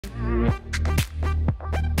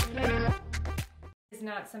It's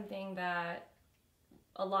not something that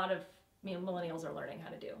a lot of millennials are learning how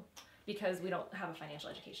to do because we don't have a financial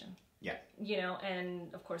education. Yeah.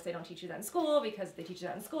 And of course they don't teach you that in school because they teach you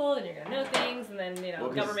that in school, then you're going to know things, and then,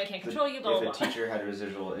 government can't control you, blah, blah, blah. If a teacher had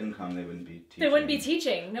residual income, they wouldn't be teaching. They wouldn't be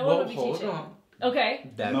teaching. No one would be teaching. On. Okay.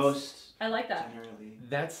 Most. I like that. Generally.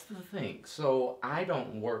 That's the thing. So I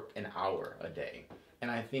don't work an hour a day, and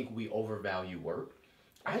I think we overvalue work.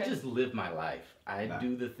 Okay. I just live my life. I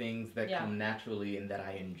do the things that come naturally and that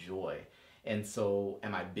I enjoy. And so,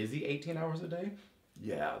 am I busy 18 hours a day?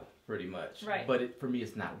 Yeah, pretty much. Right. But for me,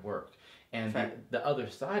 it's not work. And the other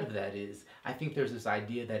side of that is, I think there's this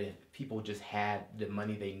idea that if people just had the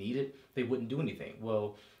money they needed, they wouldn't do anything.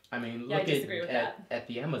 Well, I mean, look at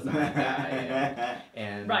the Amazon guy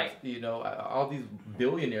and right. All these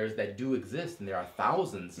billionaires that do exist, and there are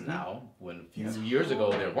thousands now. When a few years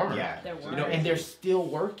ago there weren't. Yeah, there weren't. And they're still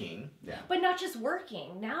working. Yeah. But not just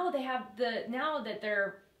working. Now they have now that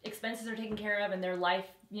their expenses are taken care of and their life,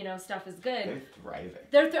 stuff is good. They're thriving.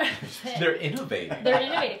 They're innovating. They're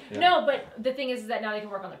innovating. Yeah. No, but the thing is that now they can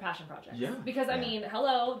work on their passion projects. Yeah. Because I mean,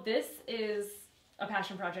 hello, this is a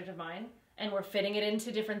passion project of mine, and we're fitting it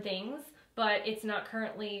into different things, but it's not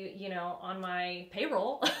currently, on my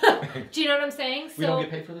payroll. Do you know what I'm saying? We don't get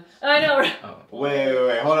paid for this? I know. Right? Oh.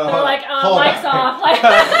 Wait, hold on. They're like, mic's off. Like,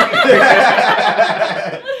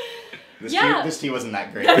 This tea wasn't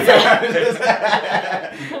that great. Let's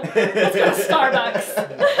go to Starbucks.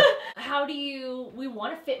 How do we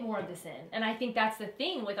want to fit more of this in? And I think that's the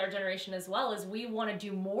thing with our generation as well, is we want to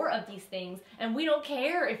do more of these things, and we don't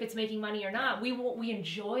care if it's making money or not. We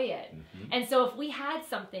enjoy it. Mm-hmm. And so if we had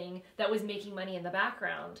something that was making money in the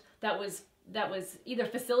background, that was either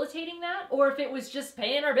facilitating that, or if it was just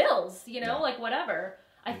paying our bills, like whatever,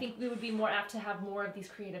 I think we would be more apt to have more of these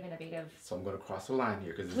creative, innovative. So I'm going to cross the line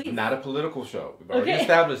here because it's not a political show. We've already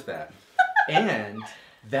established that. And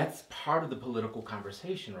that's part of the political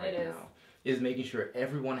conversation right now, is making sure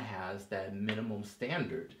everyone has that minimum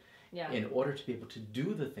standard in order to be able to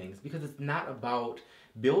do the things, because it's not about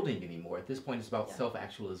building anymore. At this point, it's about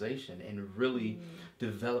self-actualization and really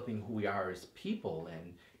developing who we are as people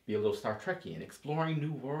and be a little Star Trekian, exploring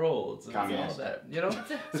new worlds and all that,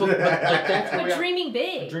 So that's but dreaming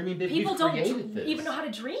big. Dreaming big. People don't even know how to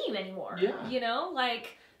dream anymore. Yeah.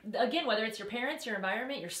 Again, whether it's your parents, your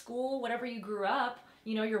environment, your school, whatever you grew up,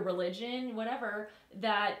 your religion, whatever,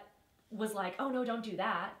 that was like, oh no, don't do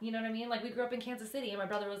that. You know what I mean? Like, we grew up in Kansas City, and my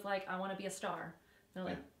brother was like, I want to be a star.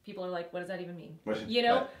 And people are like, what does that even mean?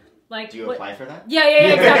 Like, do you apply for that? Yeah,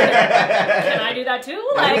 exactly. Can I do that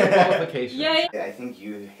too? Like, qualifications. Yeah. I think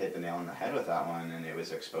you hit the nail on the head with that one, and it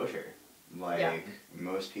was exposure.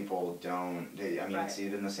 Most people don't. It's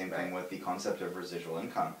even the same thing with the concept of residual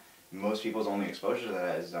income. Most people's only exposure to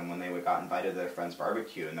that is when they got invited to their friend's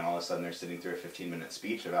barbecue, and then all of a sudden they're sitting through a 15-minute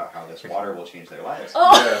speech about how this water will change their lives.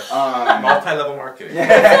 Multi-level marketing.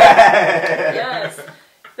 Yes.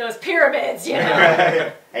 Those pyramids,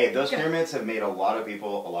 Hey, those pyramids have made a lot of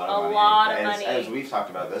people a lot of money. As we've talked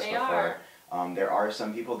about this before, there are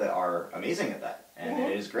some people that are amazing at that, and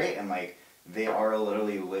it is great, and they are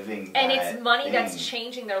literally living that and it's money thing. That's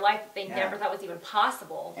changing their life that they never thought was even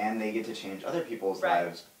possible. And they get to change other people's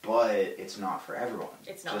lives, but it's not for everyone.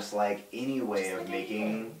 It's not. Just like any way of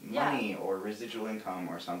making money or residual income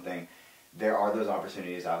or something, there are those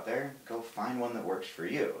opportunities out there. Go find one that works for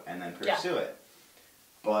you and then pursue it.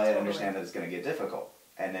 But understand that it's going to get difficult,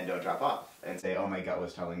 and then don't drop off and say, oh, my gut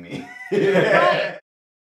was telling me. Right.